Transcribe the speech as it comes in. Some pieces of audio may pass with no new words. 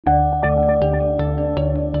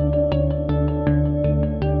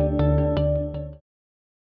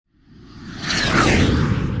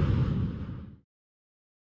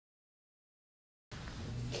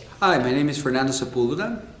Hi, my name is Fernando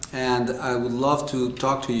Sepulveda, and I would love to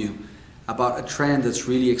talk to you about a trend that's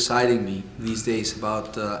really exciting me these days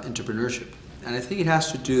about entrepreneurship. And I think it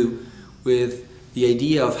has to do with the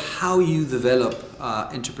idea of how you develop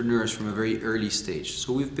entrepreneurs from a very early stage.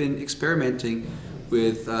 So we've been experimenting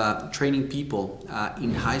with training people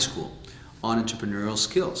in high school on entrepreneurial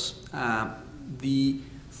skills. The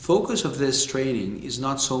focus of this training is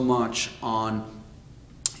not so much on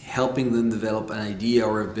helping them develop an idea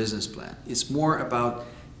or a business plan. It's more about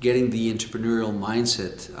getting the entrepreneurial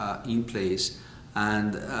mindset in place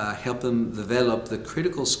and help them develop the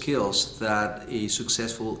critical skills that a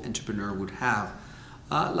successful entrepreneur would have.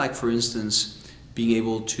 Like for instance, being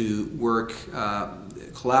able to work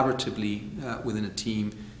collaboratively within a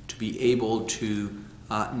team, to be able to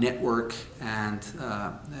network and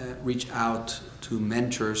reach out to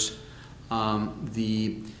mentors,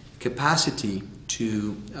 the capacity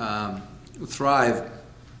to thrive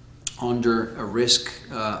under a risk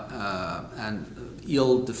and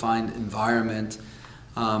ill-defined environment,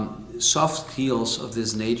 soft skills of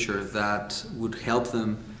this nature that would help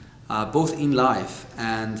them both in life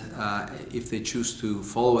and if they choose to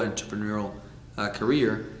follow an entrepreneurial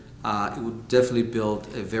career, it would definitely build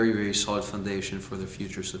a very, very solid foundation for their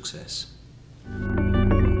future success.